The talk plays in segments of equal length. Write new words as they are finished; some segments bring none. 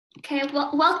Okay,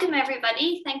 well, welcome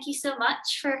everybody. Thank you so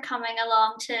much for coming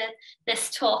along to this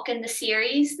talk in the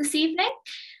series this evening.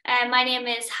 My name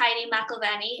is Heidi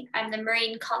McIlvenny. I'm the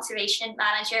Marine Conservation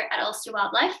Manager at Ulster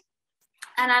Wildlife,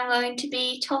 and I'm going to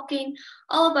be talking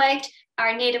all about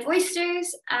our native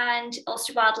oysters and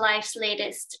Ulster Wildlife's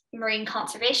latest marine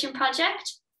conservation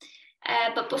project.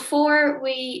 But before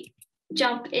we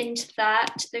jump into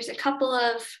that, there's a couple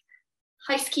of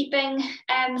housekeeping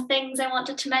things I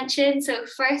wanted to mention. So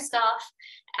first off,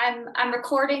 I'm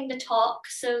recording the talk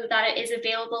so that it is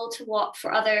available to watch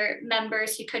for other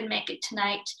members who couldn't make it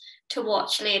tonight to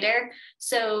watch later.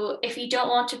 So if you don't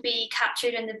want to be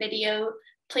captured in the video,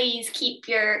 please keep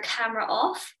your camera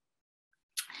off.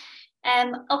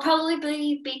 I'll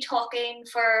probably be talking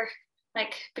for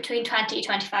like between 20 to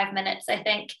 25 minutes, I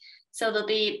think. So there'll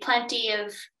be plenty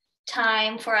of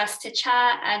time for us to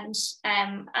chat and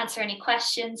answer any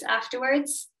questions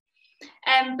afterwards.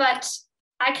 But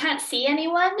I can't see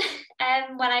anyone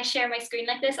when I share my screen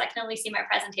like this. I can only see my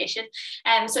presentation.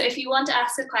 So if you want to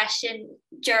ask a question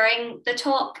during the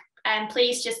talk,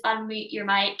 please just unmute your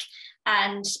mic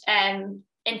and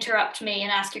interrupt me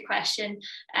and ask your question.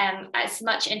 As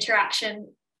much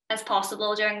interaction as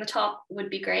possible during the talk would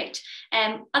be great.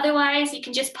 Otherwise, you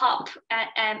can just pop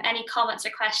any comments or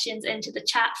questions into the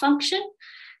chat function,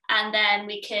 and then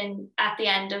we can, at the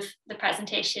end of the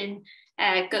presentation,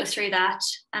 go through that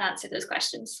and answer those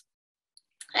questions.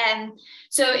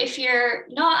 So if you're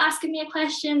not asking me a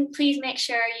question, please make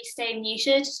sure you stay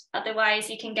muted. Otherwise,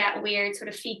 you can get weird sort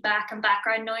of feedback and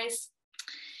background noise.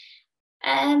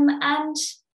 And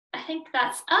I think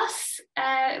that's us.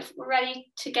 We're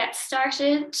ready to get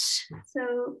started.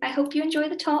 So I hope you enjoy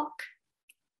the talk.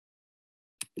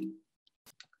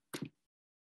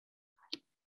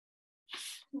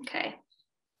 Okay.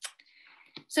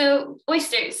 So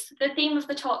oysters, the theme of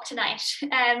the talk tonight.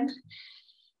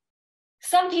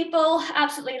 Some people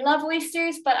absolutely love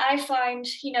oysters, but I found,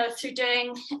 through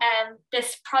doing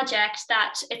this project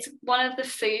that it's one of the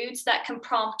foods that can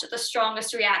prompt the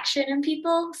strongest reaction in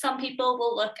people. Some people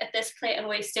will look at this plate of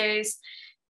oysters,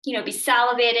 be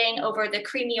salivating over the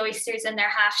creamy oysters in their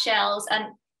half shells, and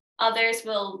others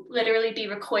will literally be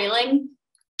recoiling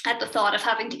at the thought of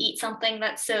having to eat something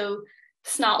that's so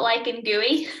snot-like and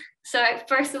gooey. So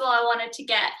first of all, I wanted to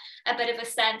get a bit of a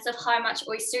sense of how much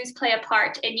oysters play a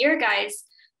part in your guys'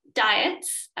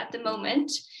 diets at the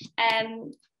moment.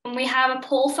 And we have a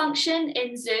poll function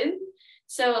in Zoom.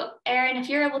 So Erin, if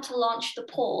you're able to launch the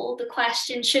poll, the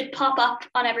question should pop up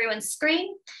on everyone's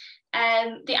screen.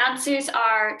 The answers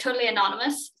are totally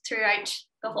anonymous throughout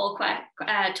the whole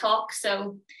talk.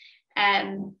 So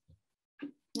no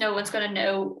one's going to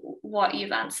know what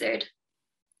you've answered.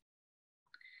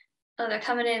 Oh, they're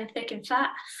coming in thick and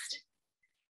fast.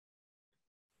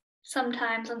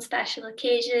 Sometimes on special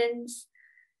occasions.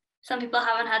 Some people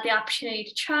haven't had the opportunity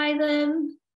to try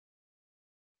them.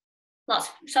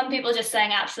 Some people just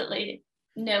saying absolutely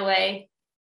no way.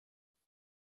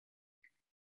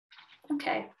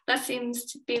 Okay, that seems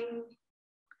to be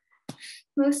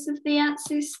most of the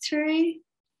answers through.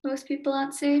 Most people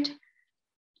answered.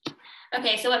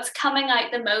 Okay, so what's coming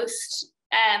out the most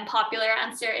popular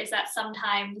answer is that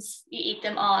sometimes you eat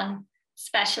them on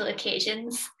special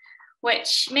occasions,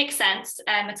 which makes sense.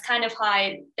 It's kind of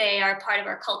how they are part of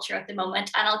our culture at the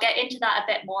moment. And I'll get into that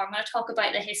a bit more. I'm going to talk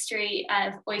about the history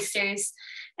of oysters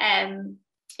in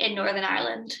Northern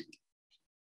Ireland.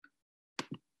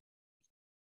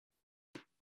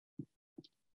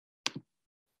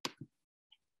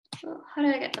 So how do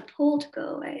I get the poll to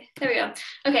go away? There we go.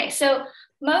 Okay, so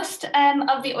most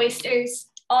of the oysters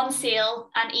on sale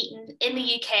and eaten in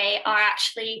the UK are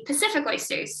actually Pacific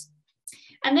oysters.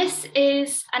 And this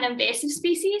is an invasive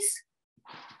species.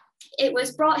 It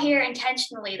was brought here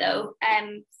intentionally though,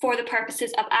 for the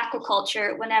purposes of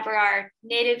aquaculture whenever our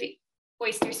native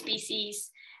oyster species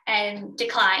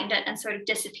declined and sort of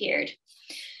disappeared.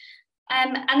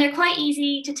 And they're quite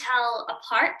easy to tell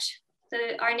apart,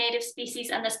 our native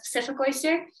species and the Pacific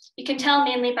oyster. You can tell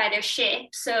mainly by their shape.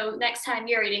 So next time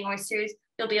you're eating oysters,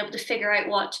 you'll be able to figure out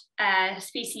what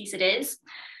species it is.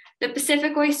 The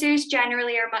Pacific oysters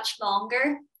generally are much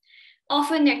longer.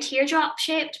 Often they're teardrop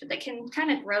shaped, but they can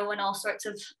kind of grow in all sorts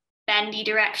of bendy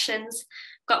directions.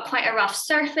 Got quite a rough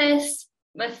surface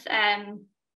with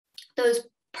those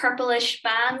purplish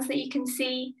bands that you can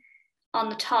see on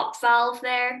the top valve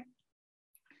there.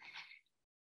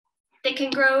 They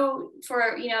can grow for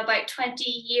about 20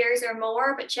 years or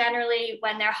more, but generally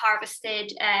when they're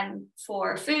harvested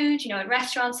for food, in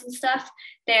restaurants and stuff,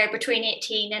 they're between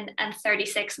 18 and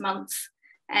 36 months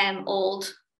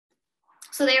old.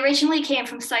 So they originally came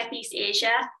from Southeast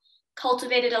Asia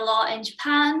cultivated a lot in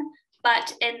Japan,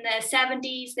 but in the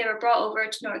 70s, they were brought over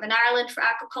to Northern Ireland for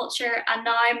aquaculture, and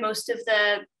now most of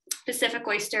the Pacific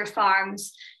oyster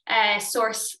farms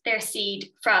source their seed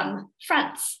from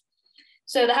France.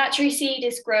 So the hatchery seed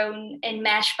is grown in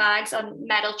mesh bags on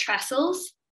metal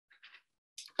trestles,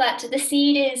 but the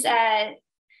seed is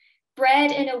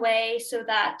bred in a way so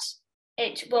that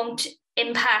it won't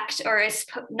impact, or is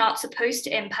not supposed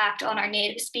to impact, on our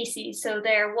native species. So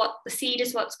the seed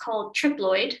is what's called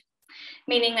triploid,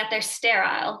 meaning that they're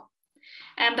sterile.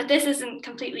 But this isn't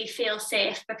completely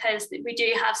fail-safe, because we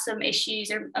do have some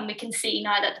issues, and we can see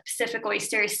now that the Pacific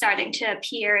oyster is starting to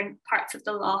appear in parts of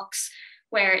the lochs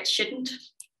where it shouldn't.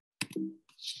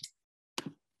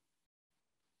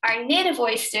 Our native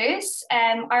oysters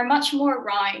are much more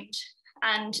round,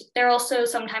 and they're also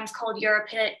sometimes called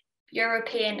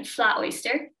European flat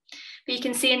oyster. But you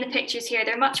can see in the pictures here,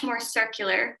 they're much more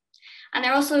circular, and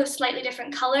they're also a slightly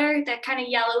different color. They're kind of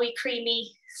yellowy,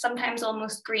 creamy, sometimes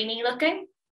almost greeny looking.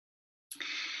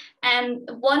 And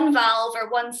one valve, or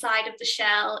one side of the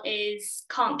shell, is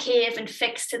concave and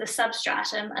fixed to the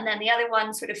substratum, and then the other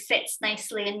one sort of fits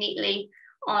nicely and neatly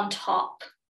on top.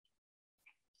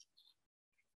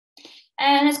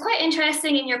 And it's quite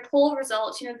interesting in your poll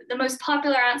results, the most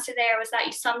popular answer there was that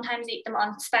you sometimes eat them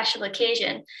on special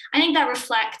occasion. I think that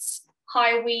reflects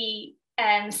how we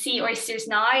see oysters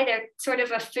now. They're sort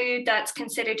of a food that's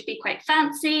considered to be quite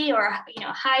fancy, or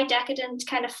high decadent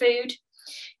kind of food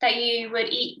that you would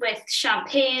eat with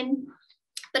champagne.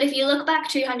 But if you look back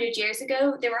 200 years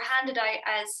ago, they were handed out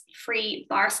as free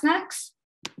bar snacks.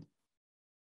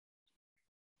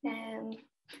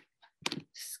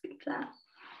 Skip that.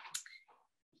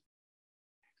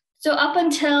 So up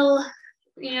until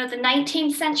the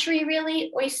 19th century,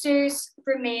 really, oysters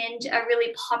remained a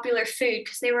really popular food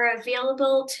because they were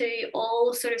available to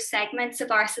all sort of segments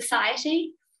of our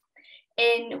society.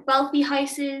 In wealthy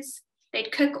houses,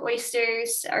 they'd cook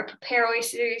oysters or prepare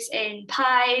oysters in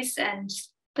pies and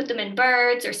put them in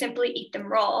birds, or simply eat them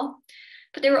raw.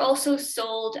 But they were also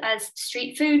sold as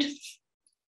street food.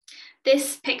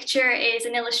 This picture is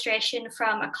an illustration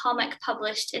from a comic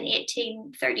published in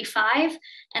 1835,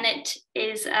 and it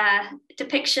is a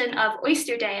depiction of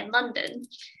Oyster Day in London.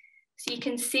 So you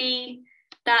can see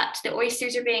that the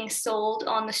oysters are being sold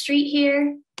on the street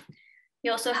here.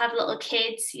 You also have little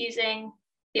kids using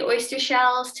the oyster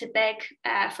shells to beg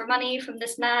for money from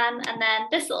this man, and then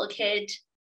this little kid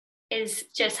is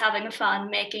just having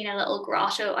fun making a little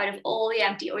grotto out of all the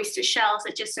empty oyster shells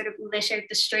that just sort of littered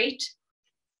the street.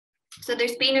 So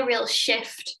there's been a real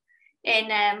shift in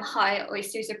how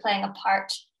oysters are playing a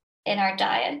part in our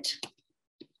diet.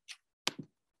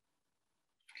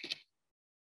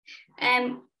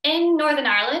 In Northern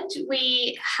Ireland,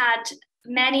 we had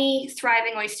many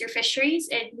thriving oyster fisheries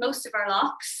in most of our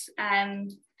lochs.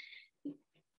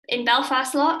 In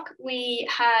Belfast Lough, we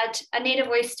had a native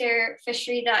oyster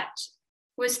fishery that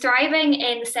was thriving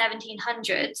in the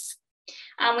 1700s.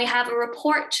 And we have a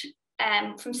report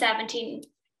from 1700s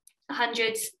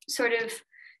sort of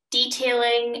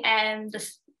detailing the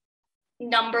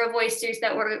number of oysters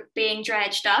that were being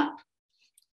dredged up.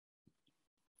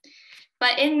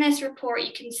 But in this report,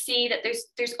 you can see that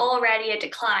there's already a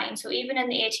decline. So even in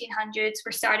the 1800s,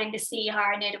 we're starting to see how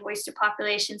our native oyster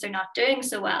populations are not doing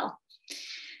so well.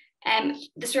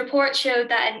 This report showed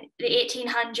that in the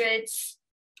 1800s,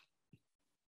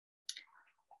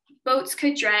 boats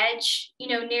could dredge,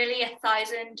 nearly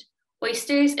 1,000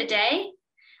 oysters a day,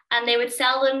 and they would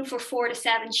sell them for 4 to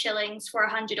 7 shillings for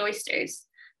 100 oysters.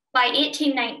 By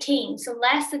 1819, so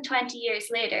less than 20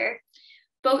 years later,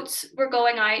 boats were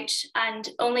going out and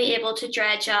only able to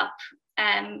dredge up,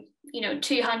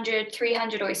 200,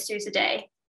 300 oysters a day.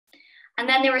 And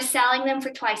then they were selling them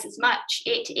for twice as much,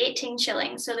 8 to 18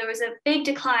 shillings. So there was a big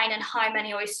decline in how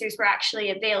many oysters were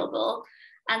actually available.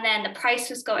 And then the price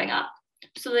was going up.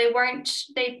 So they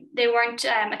weren't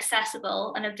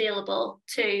accessible and available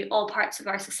to all parts of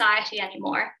our society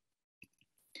anymore.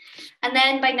 And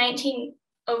then by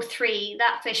 1903,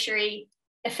 that fishery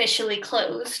officially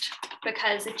closed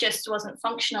because it just wasn't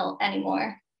functional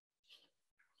anymore.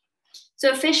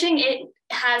 So fishing, it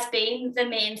has been the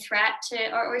main threat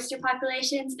to our oyster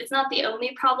populations. It's not the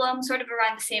only problem. Sort of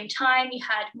around the same time, you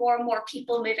had more and more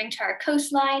people moving to our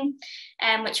coastline,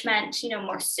 which meant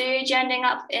more sewage ending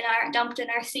up dumped in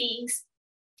our seas,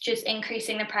 just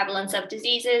increasing the prevalence of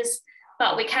diseases.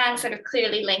 But we can sort of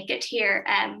clearly link it here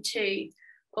to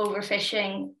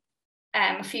overfishing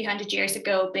a few hundred years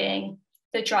ago being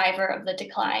the driver of the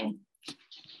decline.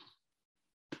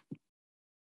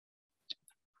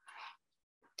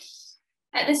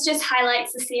 This just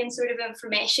highlights the same sort of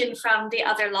information from the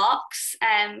other lochs.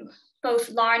 both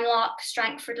Lough,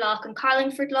 Strangford Lough and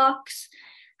Carlingford Loughs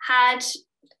had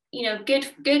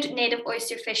good native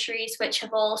oyster fisheries, which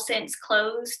have all since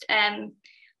closed.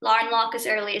 Lough as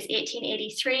early as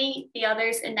 1883, the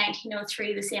others in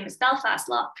 1903, the same as Belfast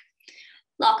Lough.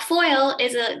 Lough Foyle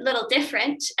is a little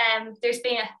different. There's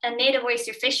been a native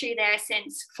oyster fishery there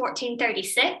since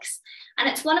 1436, and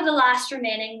it's one of the last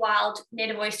remaining wild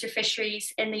native oyster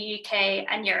fisheries in the UK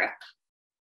and Europe.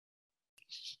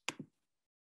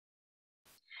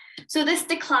 So this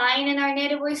decline in our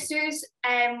native oysters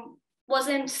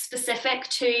wasn't specific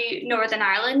to Northern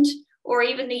Ireland or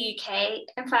even the UK.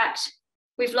 In fact,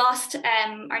 we've lost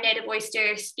our native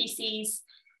oyster species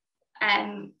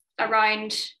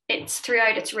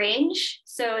throughout its range.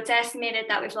 So it's estimated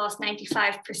that we've lost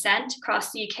 95%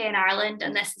 across the UK and Ireland,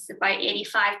 and this is about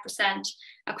 85%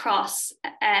 across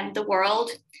the world.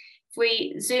 If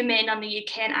we zoom in on the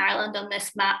UK and Ireland on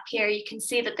this map here, you can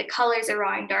see that the colours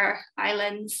around our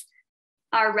islands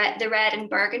are the red and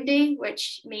burgundy,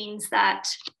 which means that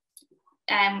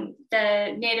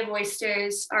the native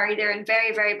oysters are either in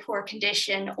very, very poor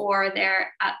condition or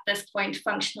they're at this point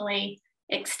functionally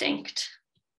extinct.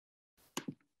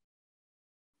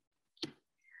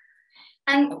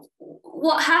 And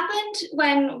what happened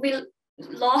when we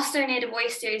lost our native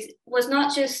oysters was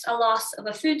not just a loss of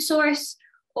a food source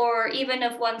or even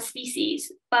of one species,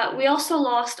 but we also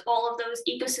lost all of those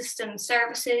ecosystem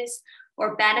services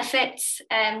or benefits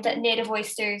that native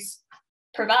oysters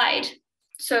provide.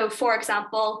 So for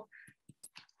example,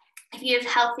 if you have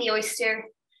healthy oyster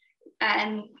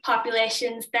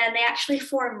populations, then they actually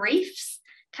form reefs,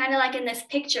 kind of like in this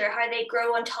picture, how they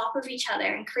grow on top of each other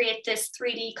and create this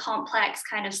 3D complex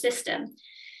kind of system.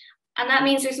 And that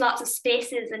means there's lots of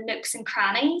spaces and nooks and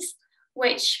crannies,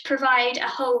 which provide a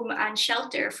home and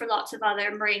shelter for lots of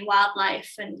other marine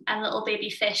wildlife and little baby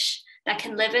fish that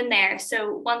can live in there.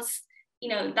 So once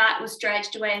that was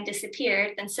dredged away and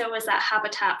disappeared, then so was that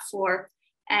habitat for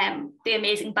the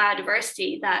amazing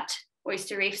biodiversity that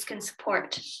oyster reefs can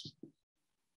support.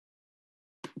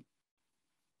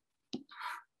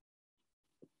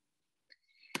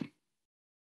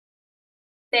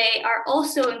 They are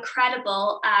also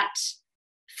incredible at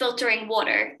filtering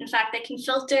water. In fact,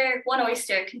 one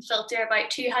oyster can filter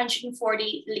about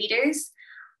 240 litres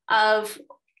of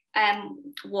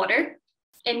water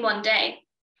in one day.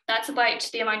 That's about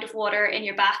the amount of water in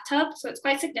your bathtub, so it's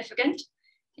quite significant.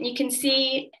 And you can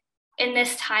see in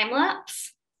this time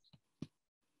lapse,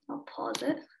 I'll pause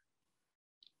it,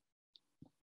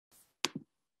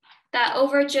 that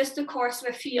over just the course of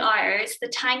a few hours, the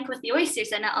tank with the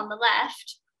oysters in it on the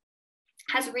left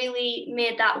has really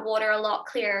made that water a lot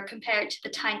clearer compared to the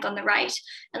tank on the right.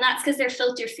 And that's because they're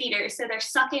filter feeders. So they're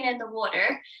sucking in the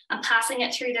water and passing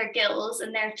it through their gills,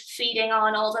 and they're feeding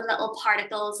on all the little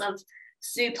particles of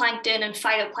zooplankton and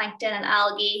phytoplankton and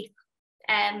algae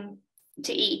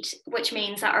to eat, which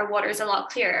means that our water is a lot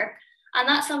clearer. And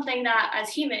that's something that as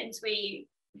humans we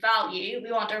value.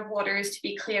 We want our waters to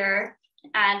be clearer,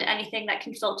 and anything that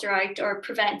can filter out or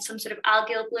prevent some sort of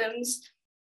algal blooms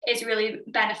is really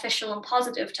beneficial and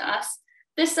positive to us.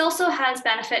 This also has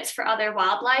benefits for other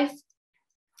wildlife.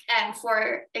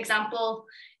 For example,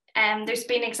 there's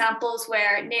been examples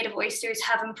where native oysters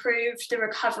have improved the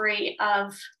recovery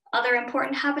of other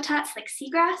important habitats like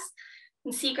seagrass.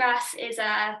 And seagrass is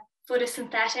a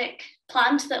photosynthetic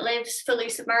plant that lives fully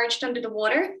submerged under the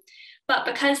water. But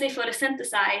because they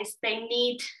photosynthesize, they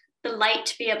need the light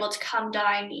to be able to come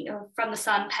down, from the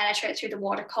sun, penetrate through the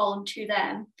water column to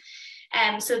them.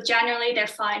 So generally they're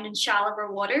found in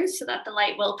shallower waters so that the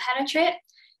light will penetrate.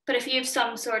 But if you have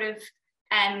some sort of,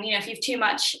 if you have too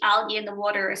much algae in the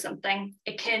water or something,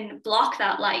 it can block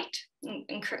that light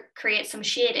and create some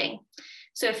shading.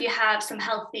 So if you have some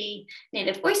healthy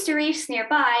native oyster reefs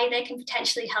nearby, they can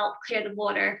potentially help clear the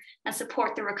water and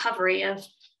support the recovery of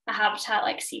a habitat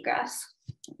like seagrass.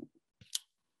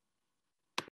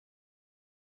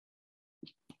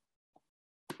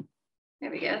 There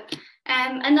we go.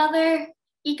 Another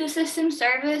ecosystem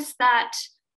service that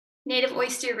native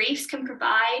oyster reefs can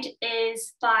provide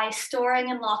is by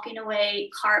storing and locking away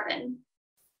carbon.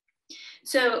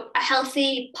 So a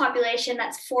healthy population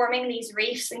that's forming these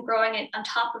reefs and growing on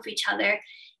top of each other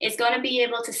is going to be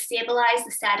able to stabilize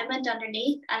the sediment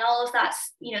underneath, and all of that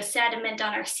sediment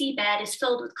on our seabed is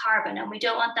filled with carbon, and we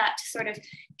don't want that to sort of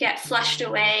get flushed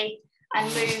away and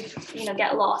move,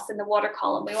 get lost in the water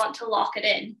column. We want to lock it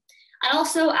in. And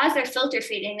also, as they're filter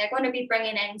feeding, they're going to be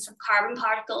bringing in some carbon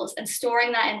particles and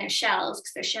storing that in their shells,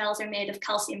 because their shells are made of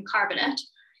calcium carbonate.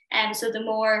 And so the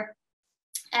more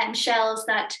shells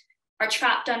that are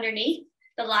trapped underneath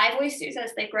the live oysters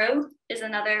as they grow is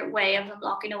another way of them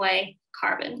locking away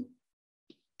carbon.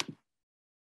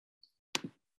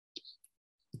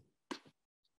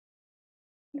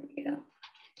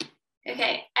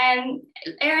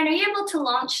 Erin, are you able to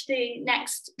launch the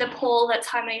poll that's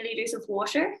how many litres of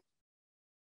water?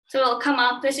 So it'll come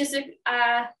up. There's just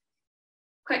a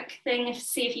quick thing to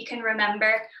see if you can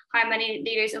remember how many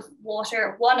litres of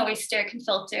water one oyster can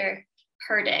filter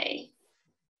per day.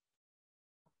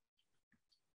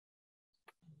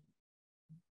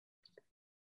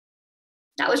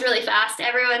 That was really fast.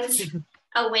 Everyone's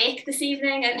awake this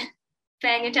evening and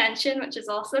paying attention, which is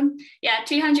awesome. Yeah,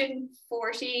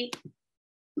 240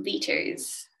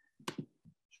 litres.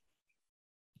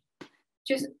 Which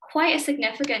is quite a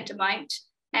significant amount.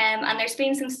 And there's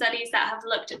been some studies that have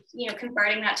looked at,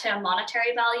 converting that to a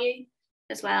monetary value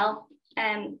as well,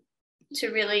 to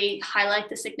really highlight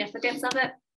the significance of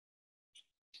it.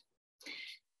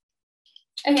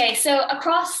 Okay, so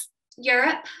across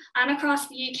Europe and across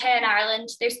the UK and Ireland,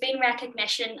 there's been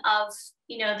recognition of,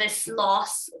 this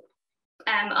loss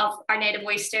of our native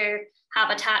oyster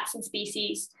habitats and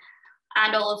species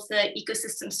and all of the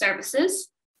ecosystem services.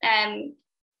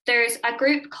 There's a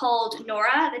group called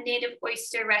NORA, the Native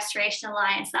Oyster Restoration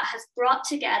Alliance, that has brought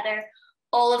together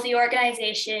all of the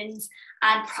organizations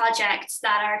and projects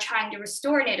that are trying to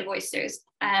restore native oysters.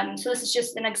 So this is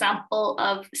just an example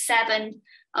of 7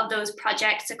 of those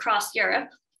projects across Europe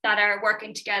that are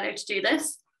working together to do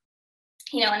this.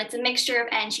 And it's a mixture of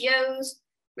NGOs,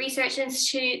 research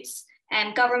institutes,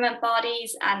 and government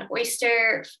bodies and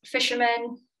oyster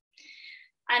fishermen.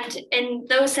 And in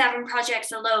those 7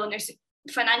 projects alone, there's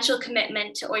a financial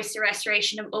commitment to oyster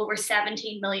restoration of over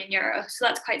 17 million euros. So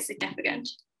that's quite significant.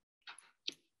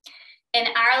 In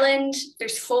Ireland,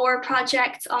 there's 4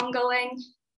 projects ongoing.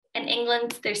 In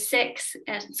England, there's 6.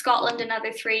 In Scotland,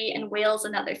 another 3. In Wales,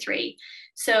 another 3.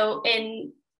 So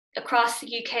across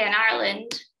the UK and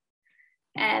Ireland,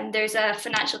 there's a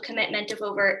financial commitment of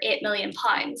over £8 million.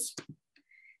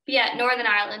 But yet Northern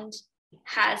Ireland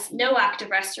has no active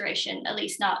restoration, at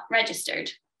least not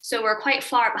registered. So we're quite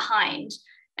far behind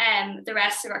the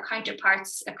rest of our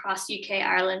counterparts across UK,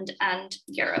 Ireland, and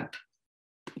Europe.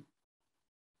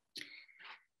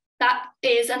 That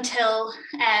is until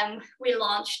we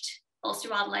launched Ulster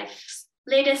Wildlife's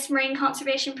latest marine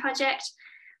conservation project,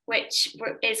 which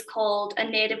is called a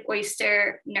native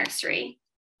oyster nursery.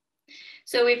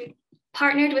 So we've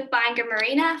partnered with Bangor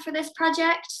Marina for this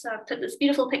project. So I've put this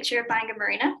beautiful picture of Bangor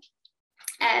Marina,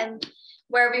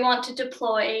 where we want to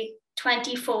deploy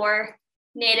 24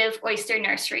 native oyster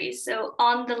nurseries. So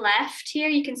on the left here,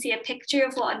 you can see a picture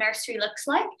of what a nursery looks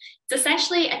like. It's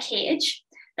essentially a cage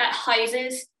that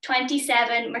houses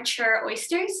 27 mature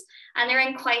oysters, and they're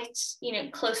in quite,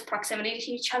 close proximity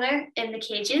to each other in the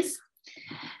cages.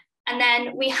 And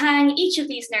then we hang each of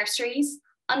these nurseries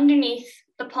underneath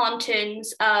the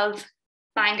pontoons of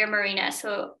Bangor Marina.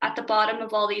 So at the bottom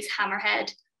of all these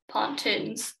hammerhead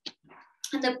pontoons.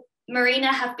 And the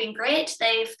marina have been great.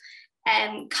 They've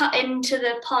cut into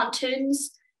the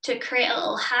pontoons to create a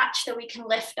little hatch that we can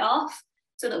lift off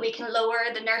so that we can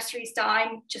lower the nurseries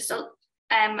down just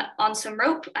on some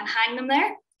rope and hang them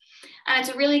there. And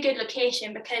it's a really good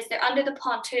location because they're under the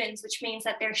pontoons, which means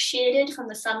that they're shaded from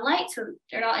the sunlight. So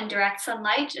they're not in direct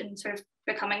sunlight and sort of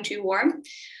becoming too warm.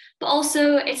 But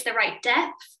also it's the right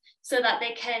depth so that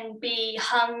they can be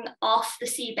hung off the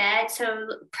seabed so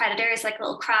predators like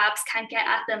little crabs can't get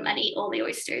at them and eat all the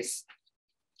oysters.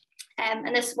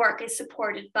 And this work is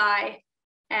supported by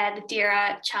the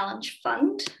DERA Challenge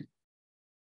Fund.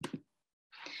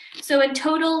 So in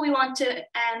total, we want to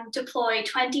deploy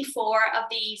 24 of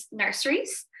these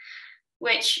nurseries,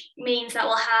 which means that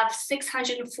we'll have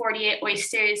 648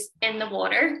 oysters in the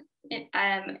water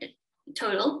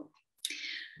total.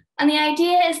 And the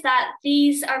idea is that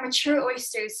these are mature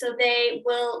oysters, so they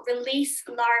will release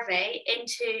larvae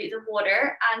into the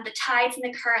water, and the tides and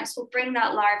the currents will bring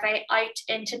that larvae out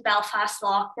into Belfast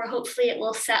Lough, where hopefully it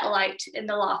will settle out in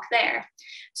the loch there.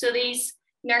 So these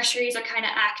nurseries are kind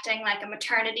of acting like a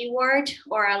maternity ward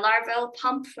or a larval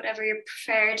pump, whatever your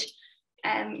preferred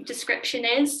description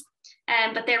is.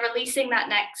 But they're releasing that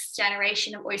next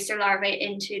generation of oyster larvae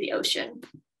into the ocean.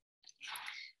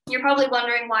 You're probably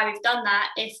wondering why we've done that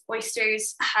if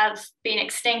oysters have been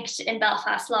extinct in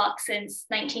Belfast Lough since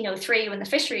 1903 when the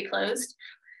fishery closed.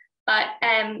 But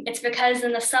it's because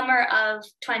in the summer of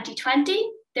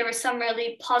 2020, there was some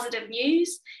really positive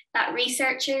news that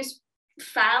researchers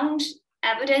found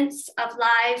evidence of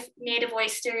live native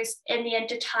oysters in the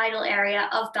intertidal area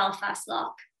of Belfast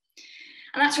Lough.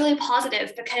 And that's really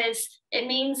positive because it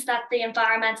means that the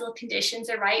environmental conditions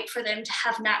are right for them to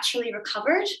have naturally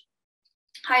recovered.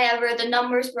 However, the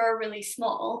numbers were really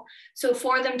small. So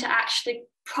for them to actually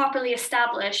properly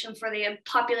establish and for the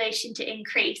population to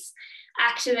increase,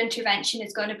 active intervention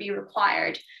is going to be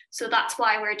required. So that's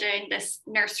why we're doing this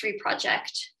nursery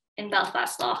project in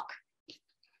Belfast Lough.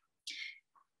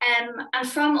 And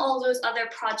from all those other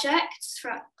projects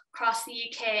across the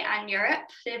UK and Europe,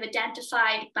 they've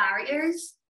identified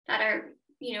barriers that are,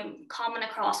 you know, common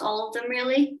across all of them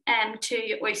really,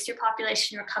 to oyster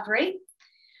population recovery.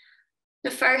 The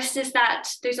first is that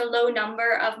there's a low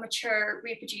number of mature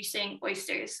reproducing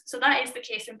oysters. So that is the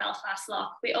case in Belfast Lough.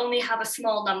 We only have a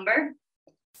small number.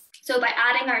 So by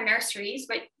adding our nurseries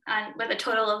with a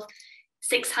total of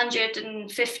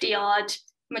 650 odd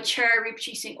mature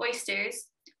reproducing oysters,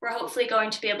 we're hopefully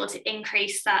going to be able to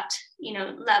increase that, you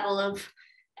know, level of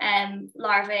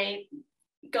larvae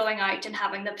going out and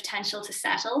having the potential to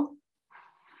settle.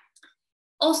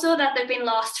 Also, that they've been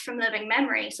lost from living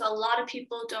memory. So a lot of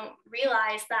people don't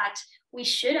realise that we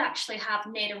should actually have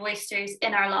native oysters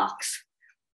in our lochs.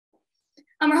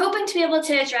 And we're hoping to be able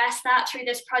to address that through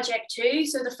this project too.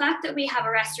 So the fact that we have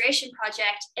a restoration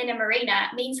project in a marina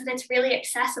means that it's really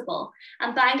accessible.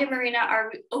 And Bangor Marina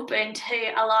are open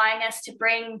to allowing us to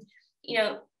bring, you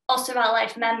know, Ulster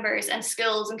Wildlife members and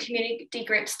schools and community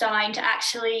groups down to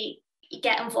actually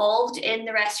get involved in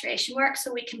the restoration work,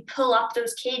 so we can pull up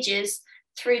those cages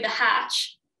through the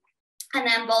hatch, and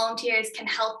then volunteers can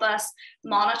help us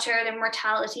monitor the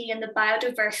mortality and the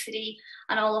biodiversity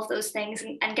and all of those things,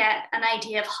 and get an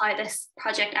idea of how this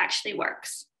project actually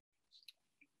works.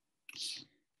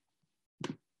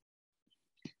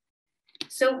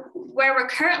 So where we're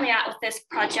currently at with this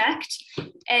project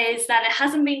is that it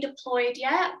hasn't been deployed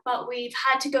yet, but we've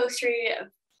had to go through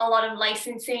a lot of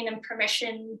licensing and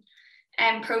permission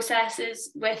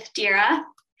processes with DERA,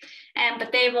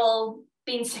 but they've all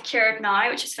been secured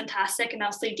now, which is fantastic. And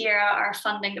obviously DERA are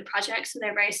funding the project, so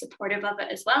they're very supportive of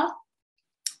it as well.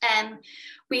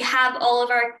 We have all of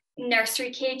our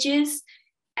nursery cages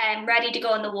ready to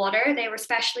go in the water. They were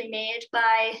specially made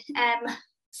by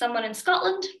someone in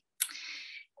Scotland.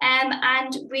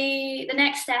 And the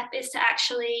next step is to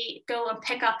actually go and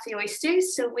pick up the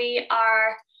oysters. So we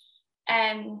are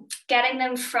getting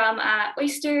them from an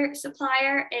oyster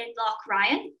supplier in Loch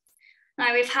Ryan.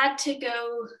 Now we've had to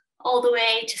go all the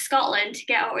way to Scotland to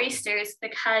get our oysters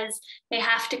because they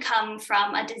have to come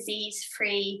from a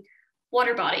disease-free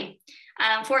water body.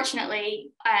 And unfortunately,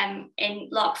 in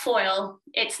Loch Foyle,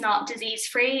 it's not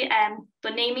disease-free.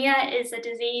 Bulimia is a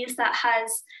disease that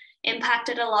has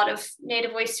impacted a lot of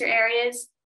native oyster areas.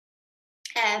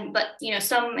 But you know,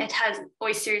 some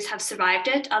oysters have survived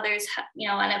it, others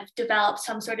and have developed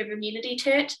some sort of immunity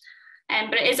to it.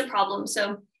 But it is a problem.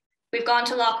 So we've gone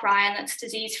to Loch Ryan, that's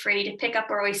disease-free, to pick up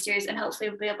our oysters, and hopefully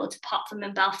we'll be able to pop them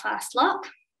in Belfast Lough.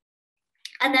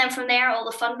 And then from there, all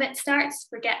the fun bit starts.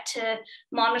 We get to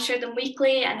monitor them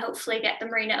weekly and hopefully get the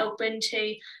marina open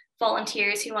to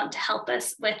volunteers who want to help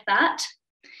us with that.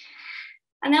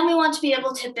 And then we want to be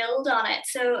able to build on it.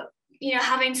 So,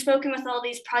 having spoken with all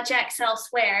these projects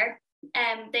elsewhere,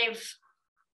 they've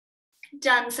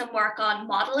done some work on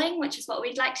modelling, which is what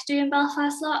we'd like to do in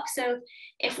Belfast Lough. So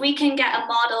if we can get a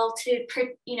model to,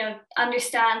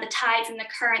 understand the tides and the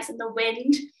currents and the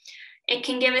wind, it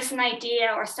can give us an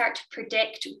idea or start to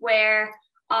predict where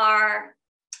our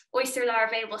oyster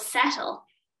larvae will settle.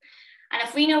 And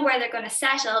if we know where they're going to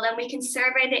settle, then we can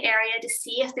survey the area to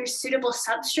see if there's suitable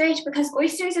substrate, because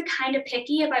oysters are kind of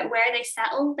picky about where they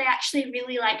settle. They actually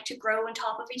really like to grow on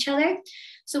top of each other.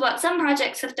 So what some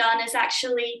projects have done is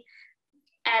actually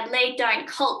laid down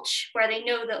culch where they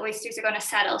know that oysters are going to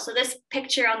settle. So this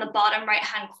picture on the bottom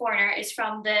right-hand corner is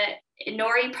from the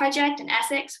Inori project in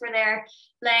Essex, where they're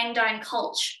laying down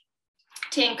culch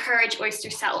to encourage oyster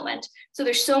settlement. So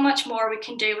there's so much more we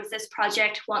can do with this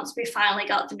project once we finally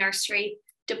got the nursery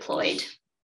deployed.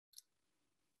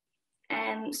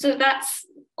 So that's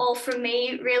all from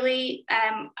me, really.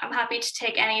 I'm happy to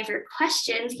take any of your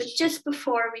questions, but just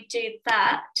before we do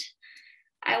that,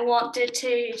 I wanted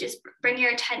to just bring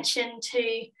your attention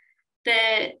to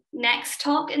the next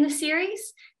talk in the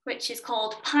series, which is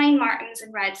called Pine Martens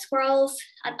and Red Squirrels,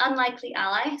 an Unlikely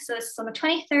Ally. So this is on the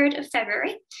 23rd of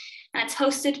February, and it's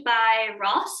hosted by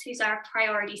Ross, who's our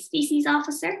Priority Species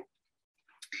Officer.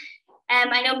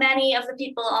 I know many of the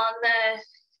people on the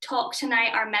talk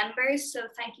tonight are members, so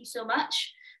thank you so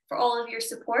much for all of your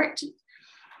support.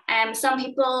 Some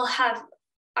people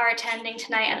are attending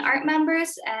tonight and aren't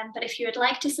members, but if you would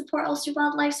like to support Ulster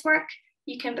Wildlife's work,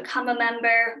 you can become a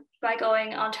member by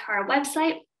going onto our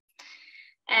website.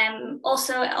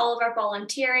 Also, all of our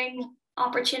volunteering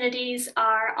opportunities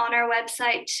are on our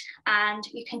website, and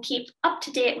you can keep up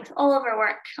to date with all of our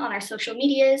work on our social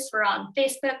medias. We're on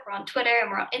Facebook, we're on Twitter,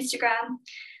 and we're on Instagram.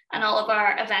 and all of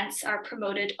our events are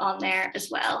promoted on there as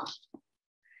well.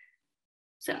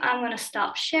 So I'm going to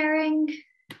stop sharing.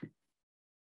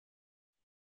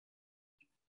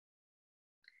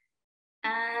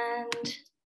 And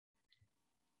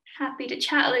happy to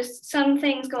chat. There's some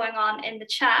things going on in the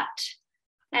chat.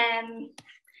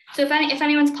 So if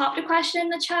anyone's popped a question in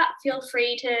the chat, feel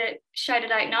free to shout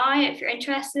it out now if you're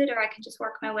interested, or I can just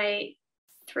work my way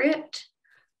through it.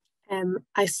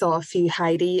 I saw a few,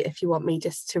 Heidi, if you want me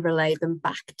just to relay them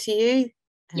back to you.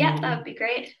 Yeah, that would be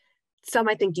great. Some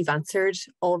I think you've answered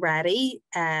already.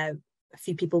 A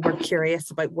few people were curious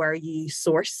about where you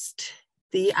sourced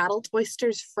the adult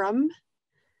oysters from.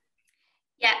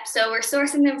 Yeah, so we're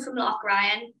sourcing them from Lough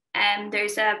Ryan.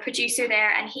 There's a producer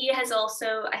there, and he has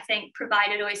also, I think,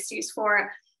 provided oysters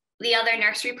for the other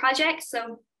nursery projects.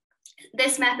 So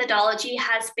this methodology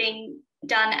has been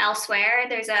done elsewhere.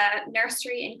 There's a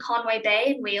nursery in Conway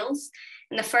Bay in Wales,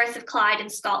 in the Firth of Clyde in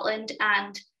Scotland,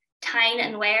 and Tyne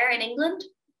and Wear in England.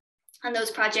 And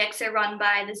those projects are run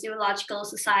by the Zoological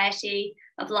Society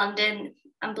of London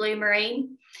and Blue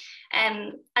Marine.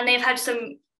 And they've had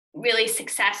some really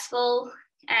successful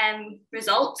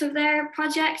results of their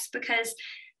projects, because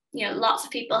lots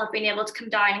of people have been able to come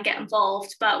down and get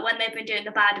involved. But when they've been doing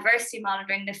the biodiversity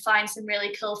monitoring, they've found some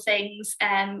really cool things,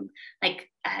 like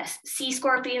sea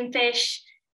scorpion fish,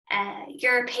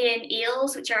 European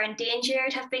eels, which are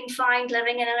endangered, have been found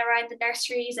living in and around the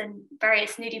nurseries, and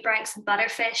various nudibranchs and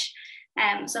butterfish.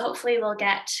 So hopefully we'll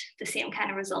get the same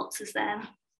kind of results as them.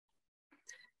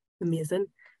 Amazing.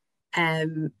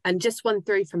 And just one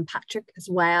through from Patrick as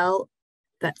well,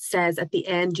 that says at the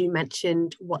end you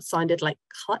mentioned what sounded like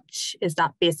clutch. Is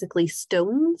that basically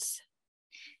stones?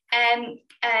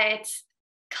 It's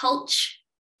culch,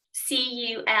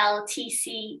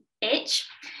 Cultch,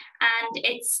 and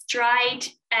it's dried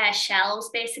shells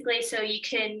basically. So you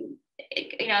can,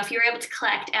 if you're able to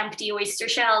collect empty oyster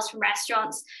shells from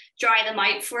restaurants, dry them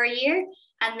out for a year,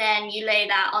 and then you lay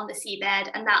that on the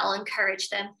seabed, and that'll encourage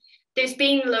them. There's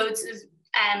been loads of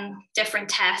different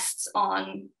tests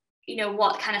on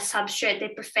what kind of substrate they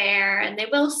prefer, and they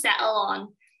will settle on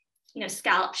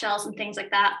scallop shells and things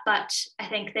like that, but I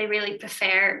think they really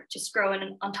prefer just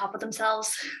growing on top of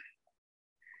themselves.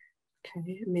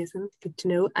 Okay, amazing, good to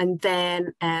know. And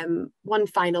then one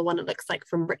final one, it looks like,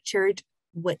 from Richard,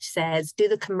 which says, do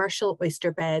the commercial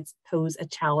oyster beds pose a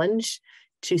challenge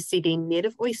to seeding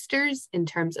native oysters in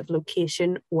terms of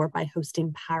location or by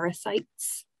hosting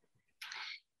parasites?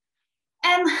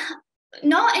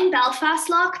 Not in Belfast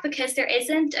Lough, because there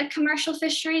isn't a commercial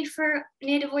fishery for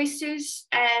native oysters,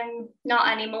 not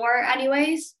anymore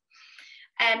anyways.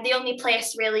 The only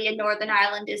place really in Northern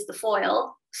Ireland is the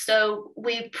Foyle. So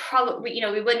we probably,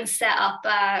 we wouldn't set up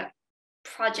a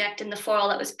project in the Foyle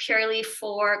that was purely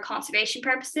for conservation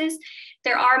purposes.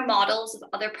 There are models of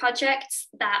other projects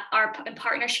that are in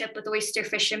partnership with oyster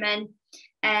fishermen.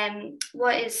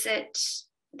 What is it?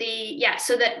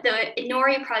 So the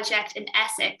Inori project in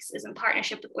Essex is in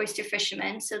partnership with oyster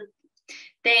fishermen. So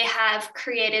they have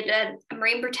created a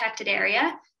marine protected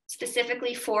area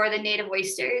specifically for the native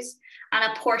oysters, and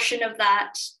a portion of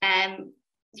that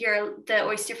the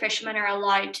oyster fishermen are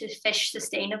allowed to fish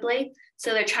sustainably.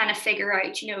 So they're trying to figure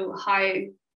out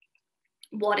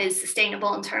what is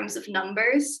sustainable in terms of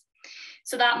numbers.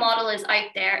 So that model is out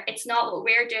there. It's not what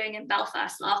we're doing in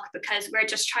Belfast Lough, because we're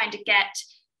just trying to get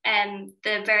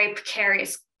the very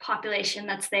precarious population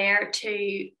that's there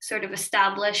to sort of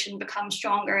establish and become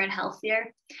stronger and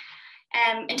healthier.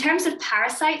 In terms of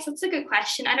parasites, that's a good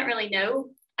question. I don't really know.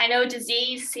 I know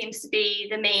disease seems to be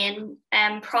the main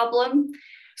problem.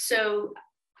 So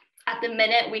at the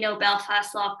minute, we know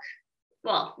Belfast Lough,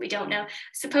 well, we don't know.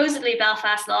 Supposedly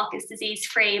Belfast Lough is disease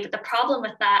free, but the problem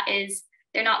with that is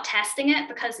they're not testing it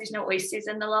because there's no oysters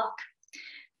in the loch.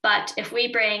 But if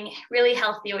we bring really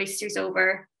healthy oysters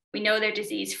over, we know they're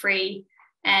disease free.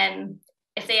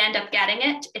 If they end up getting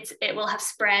it, it will have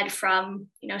spread from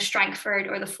Strangford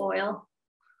or the Foyle.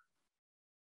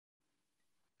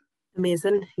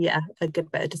 Amazing. Yeah, a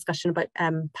good bit of discussion about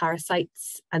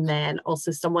parasites. And then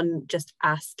also someone just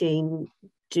asking,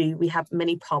 do we have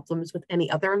many problems with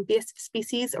any other invasive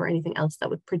species or anything else that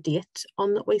would predate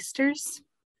on the oysters?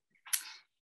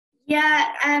 Yeah,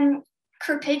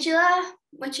 Crepidula,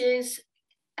 which is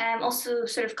also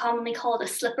sort of commonly called a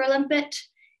slipper limpet,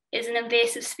 is an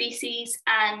invasive species,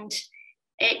 and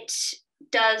it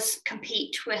does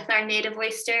compete with our native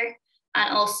oyster,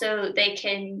 and also they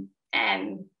can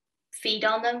feed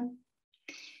on them.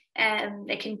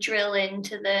 They can drill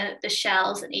into the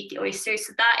shells and eat the oysters,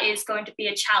 so that is going to be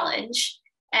a challenge.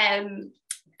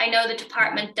 I know the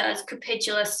department does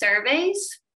Crepidula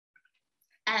surveys,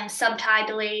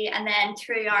 subtidally, and then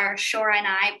through our Shore and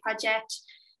Eye project,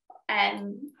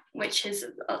 which is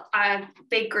a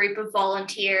big group of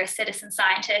volunteer citizen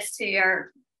scientists who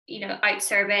are, out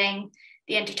surveying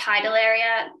the intertidal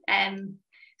area.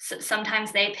 So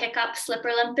sometimes they pick up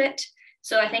slipper limpet.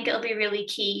 So I think it'll be really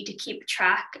key to keep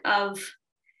track of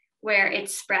where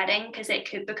it's spreading, because it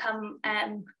could become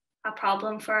a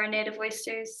problem for our native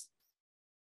oysters.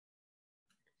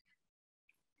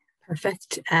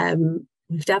 Perfect.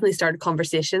 We've definitely started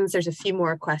conversations. There's a few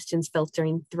more questions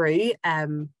filtering through,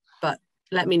 but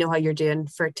let me know how you're doing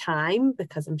for time,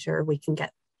 because I'm sure we can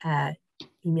get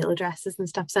email addresses and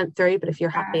stuff sent through, but if you're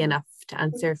happy enough to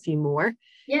answer a few more.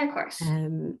 Yeah, of course.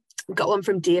 We've got one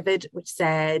from David, which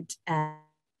said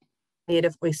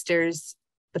native oysters,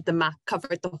 but the map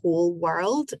covered the whole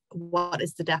world. What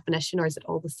is the definition, or is it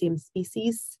all the same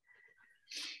species?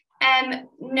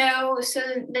 No, so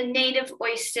the native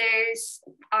oysters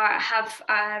have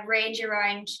a range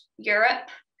around Europe.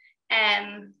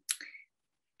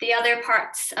 The other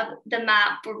parts of the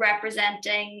map were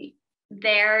representing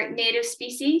their native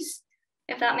species,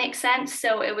 if that makes sense.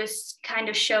 So it was kind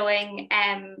of showing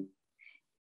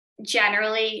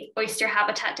generally oyster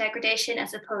habitat degradation,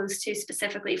 as opposed to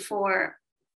specifically for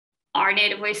our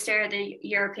native oyster, the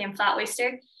European flat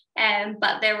oyster.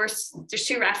 But there's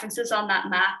two references on that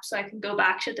map, so I can go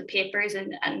back to the papers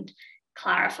and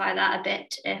clarify that a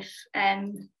bit if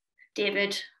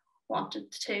David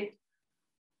wanted to.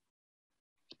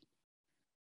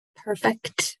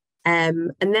 Perfect.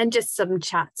 And then just some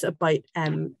chats about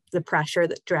the pressure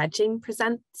that dredging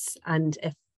presents, and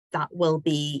if that will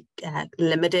be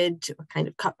limited or kind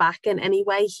of cut back in any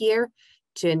way here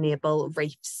to enable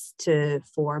reefs to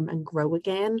form and grow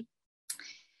again.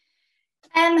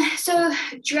 So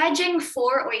dredging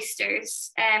for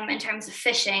oysters in terms of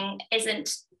fishing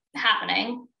isn't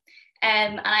happening.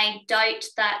 And I doubt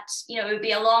that, it would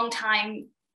be a long time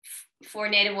for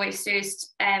native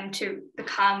oysters to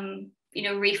become,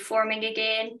 reef forming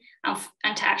again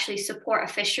and to actually support a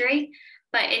fishery.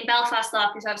 But in Belfast Lough,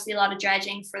 there's obviously a lot of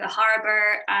dredging for the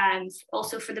harbour and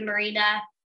also for the marina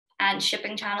and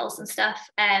shipping channels and stuff.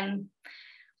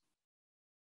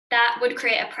 That would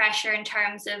create a pressure in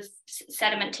terms of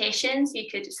sedimentation. So you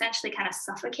could essentially kind of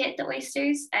suffocate the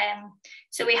oysters.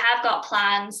 So we have got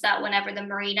plans that whenever the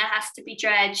marina has to be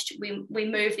dredged, we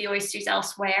move the oysters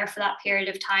elsewhere for that period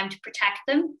of time to protect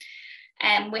them.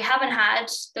 We haven't had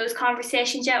those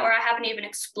conversations yet, or I haven't even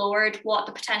explored what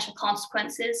the potential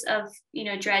consequences of,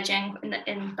 dredging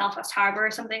in Belfast Harbour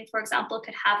or something, for example,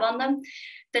 could have on them.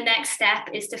 The next step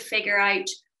is to figure out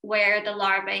where the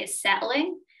larvae is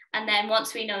settling. And then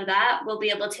once we know that, we'll be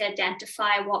able to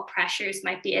identify what pressures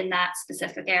might be in that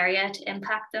specific area to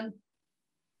impact them.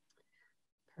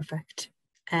 Perfect.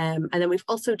 And then we've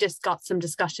also just got some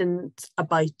discussions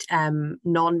about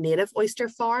non-native oyster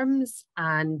farms,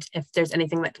 and if there's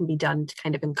anything that can be done to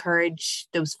kind of encourage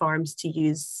those farms to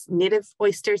use native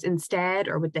oysters instead,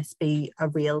 or would this be a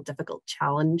real difficult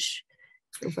challenge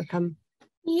to overcome?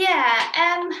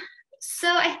 Yeah, so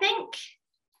I think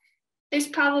there's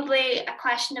probably a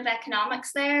question of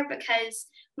economics there, because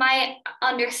my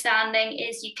understanding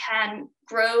is you can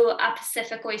grow a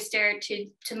Pacific oyster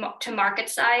to market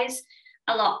size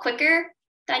a lot quicker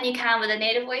than you can with a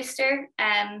native oyster.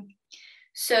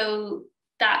 So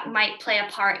that might play a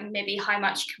part in maybe how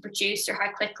much you can produce or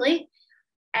how quickly.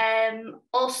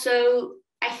 Also,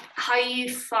 how you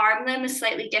farm them is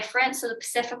slightly different. So the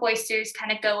Pacific oysters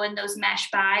kind of go in those mesh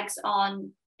bags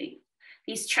on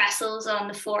these trestles on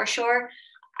the foreshore.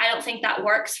 I don't think that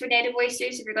works for native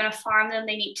oysters. If you're going to farm them,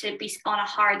 they need to be on a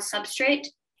hard substrate.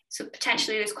 So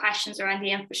potentially there's questions around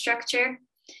the infrastructure.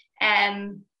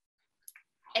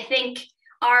 I think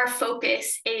our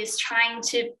focus is trying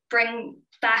to bring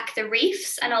back the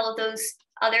reefs and all of those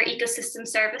other ecosystem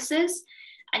services.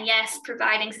 And yes,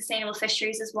 providing sustainable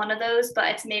fisheries is one of those,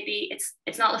 but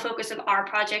it's not the focus of our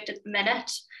project at the minute.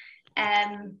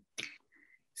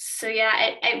 So yeah,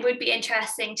 it would be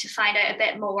interesting to find out a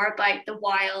bit more about the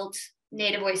wild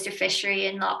native oyster fishery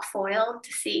in Lough Foyle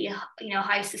to see,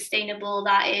 how sustainable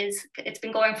that is. It's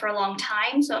been going for a long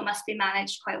time, so it must be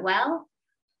managed quite well.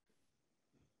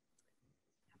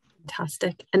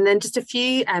 Fantastic. And then just a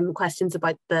few questions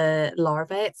about the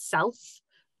larvae itself.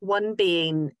 One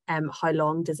being, how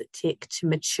long does it take to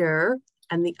mature?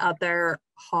 And the other,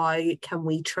 how can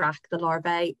we track the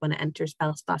larvae when it enters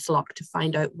Belfast Lough to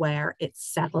find out where it's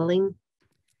settling?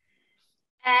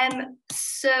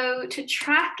 So to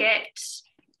track it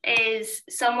is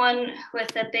someone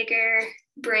with a bigger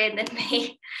brain than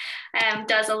me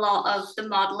does a lot of the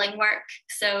modelling work.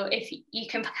 So if you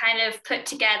can kind of put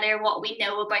together what we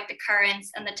know about the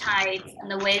currents and the tides and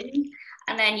the wind,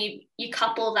 and then you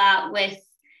couple that with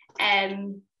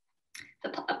the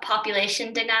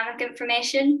population dynamic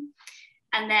information,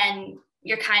 and then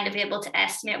you're kind of able to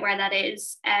estimate where that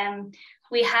is.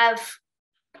 We have,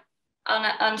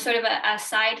 on sort of a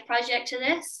side project to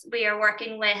this, we are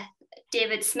working with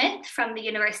David Smith from the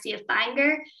University of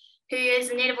Bangor, who is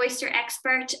a native oyster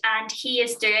expert, and he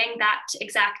is doing that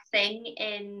exact thing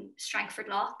in Strangford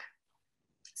Lough.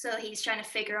 So he's trying to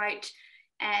figure out,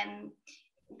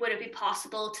 would it be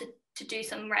possible to do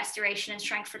some restoration in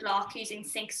Strangford Lough using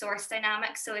sink source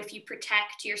dynamics? So if you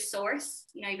protect your source,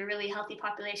 you have a really healthy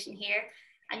population here,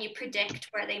 and you predict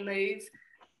where they move,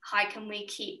 how can we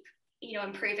keep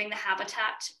improving the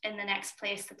habitat in the next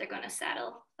place that they're going to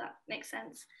settle? If that makes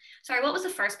sense. Sorry, what was the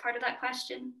first part of that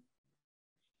question?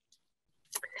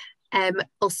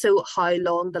 Also, how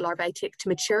long the larvae take to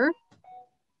mature?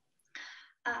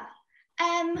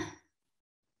 I'm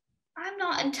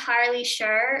not entirely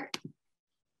sure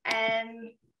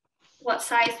what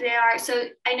size they are. So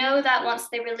I know that once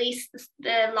they release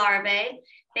the larvae,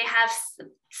 they have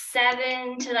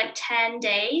 7 to 10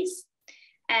 days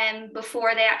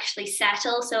before they actually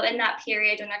settle. So in that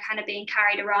period when they're kind of being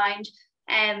carried around,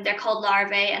 they're called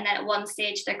larvae, and then at one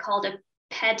stage they're called a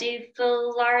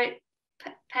pedivilager,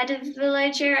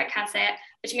 I can't say it,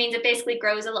 which means it basically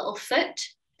grows a little foot,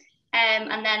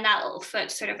 and then that little foot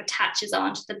sort of attaches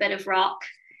onto the bit of rock,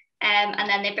 and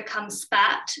then they become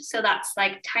spat. So that's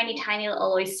like tiny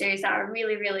little oysters that are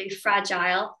really, really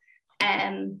fragile,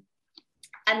 and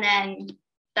then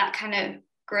that kind of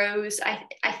grows, I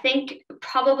think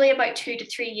probably about 2 to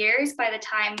 3 years by the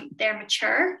time they're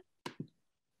mature,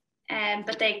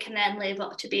 but they can then live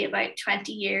up to be about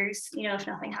 20 years, if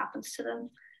nothing happens to them.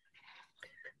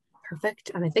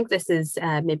 Perfect. And I think this is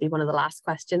maybe one of the last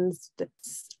questions that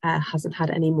hasn't had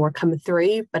any more come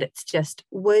through, but it's just,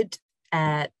 would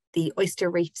the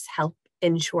oyster reefs help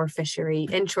inshore fish,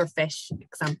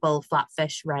 example,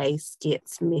 flatfish, ray,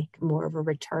 skates, make more of a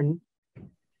return?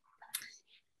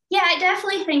 Yeah, I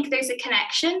definitely think there's a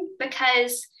connection,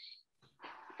 because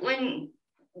when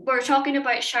we're talking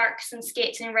about sharks and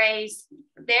skates and rays,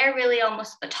 they're really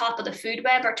almost at the top of the food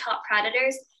web, or top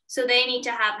predators. So they need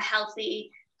to have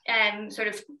healthy sort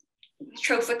of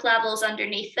trophic levels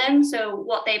underneath them. So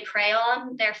what they prey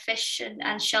on, their fish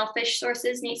and shellfish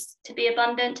sources, needs to be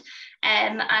abundant.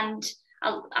 And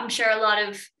I'm sure a lot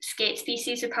of skate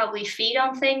species would probably feed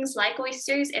on things like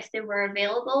oysters if they were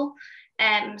available.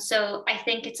 So I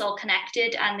think it's all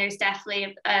connected, and there's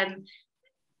definitely, an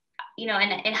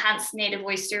enhanced native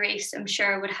oyster reefs, I'm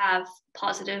sure, would have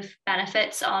positive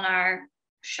benefits on our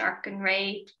shark and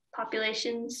ray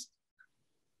populations.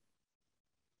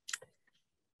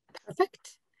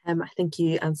 Perfect. I think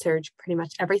you answered pretty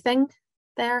much everything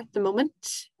there at the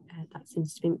moment. That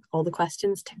seems to be all the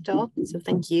questions ticked off, so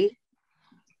thank you.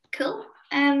 Cool.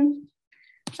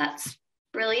 That's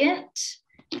brilliant.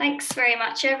 Thanks very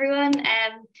much, everyone.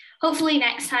 Hopefully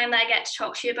next time that I get to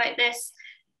talk to you about this,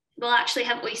 we'll actually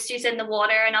have oysters in the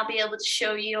water, and I'll be able to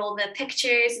show you all the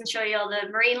pictures and show you all the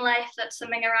marine life that's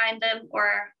swimming around them,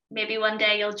 or maybe one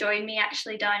day you'll join me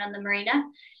actually down on the marina.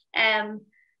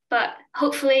 But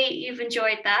hopefully you've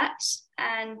enjoyed that.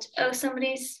 And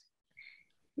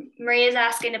Maria's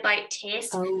asking about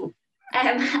taste. Oh.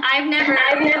 I'm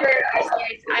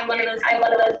one of those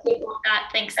people that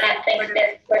thinks that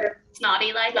sort of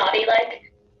snotty like.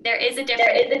 There is a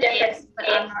difference, taste, but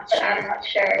I'm not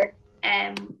sure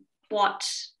what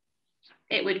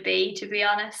it would be, to be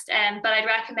honest. But I'd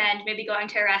recommend maybe going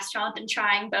to a restaurant and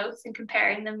trying both and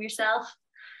comparing them yourself.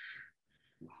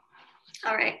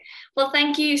 All right. Well,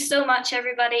 thank you so much,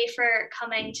 everybody, for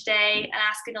coming today and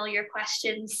asking all your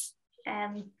questions.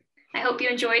 I hope you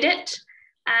enjoyed it,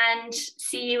 and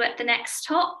see you at the next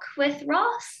talk with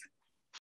Ross.